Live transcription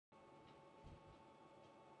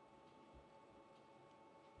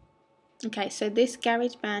Okay, so this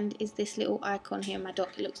GarageBand is this little icon here in my dock.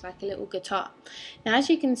 It looks like a little guitar. Now,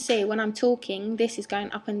 as you can see, when I'm talking, this is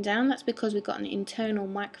going up and down. That's because we've got an internal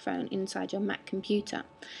microphone inside your Mac computer.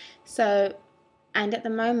 So, and at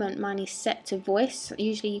the moment, mine is set to voice.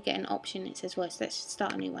 Usually you get an option that says voice. Let's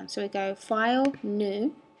start a new one. So we go File,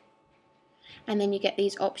 New, and then you get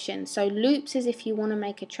these options. So loops is if you want to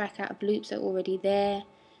make a track out of loops that are already there.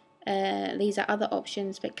 These are other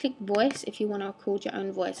options, but click voice if you want to record your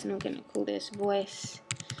own voice, and we're going to call this voice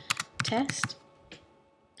test.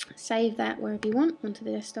 Save that wherever you want onto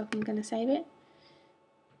the desktop. I'm going to save it.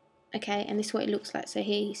 Okay, and this is what it looks like. So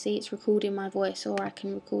here you see it's recording my voice, or I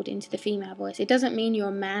can record into the female voice. It doesn't mean you're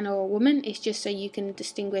a man or a woman, it's just so you can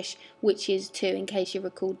distinguish which is two in case you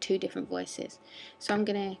record two different voices. So I'm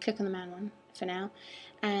going to click on the man one for now,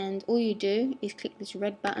 and all you do is click this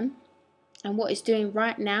red button. And what it's doing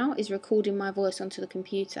right now is recording my voice onto the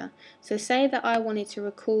computer. So say that I wanted to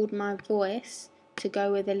record my voice to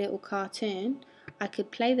go with a little cartoon. I could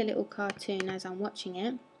play the little cartoon as I'm watching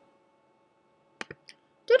it.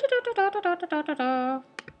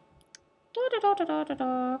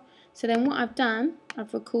 So then what I've done,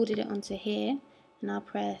 I've recorded it onto here, and I'll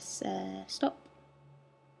press stop.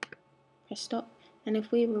 Press stop. And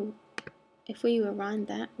if we rewind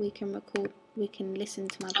that, we can record. We can listen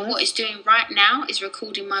to my voice. And what it's doing right now is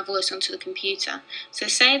recording my voice onto the computer. So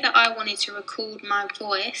say that I wanted to record my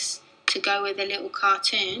voice to go with a little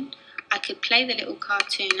cartoon. I could play the little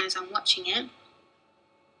cartoon as I'm watching it.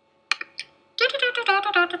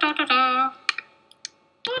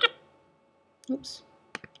 Oops,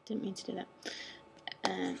 didn't mean to do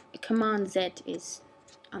that. Command Z is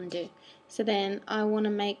undo. So then I want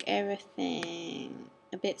to make everything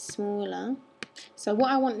a bit smaller. So what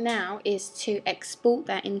I want now is to export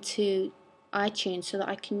that into iTunes so that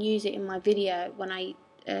I can use it in my video when I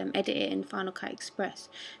edit it in Final Cut Express.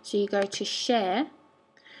 So you go to Share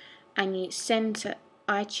and you send to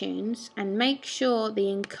iTunes, and make sure the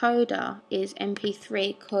encoder is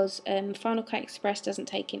MP3 because Final Cut Express doesn't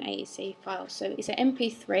take in AAC files. So it's an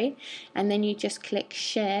MP3, and then you just click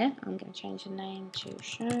Share. I'm going to change the name to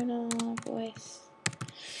Shona Voice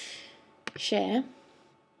Share.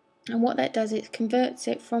 And what that does, it converts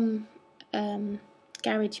it from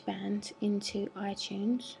GarageBand into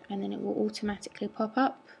iTunes, and then it will automatically pop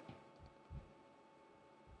up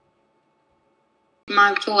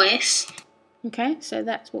my voice. Okay, so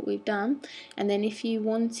that's what we've done. And then if you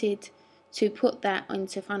wanted to put that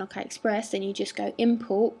into Final Cut Express, then you just go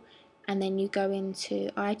Import, and then you go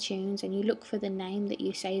into iTunes and you look for the name that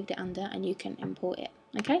you saved it under, and you can import it.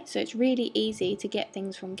 Okay, so it's really easy to get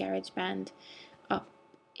things from GarageBand up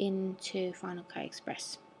into Final Cut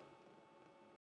Express.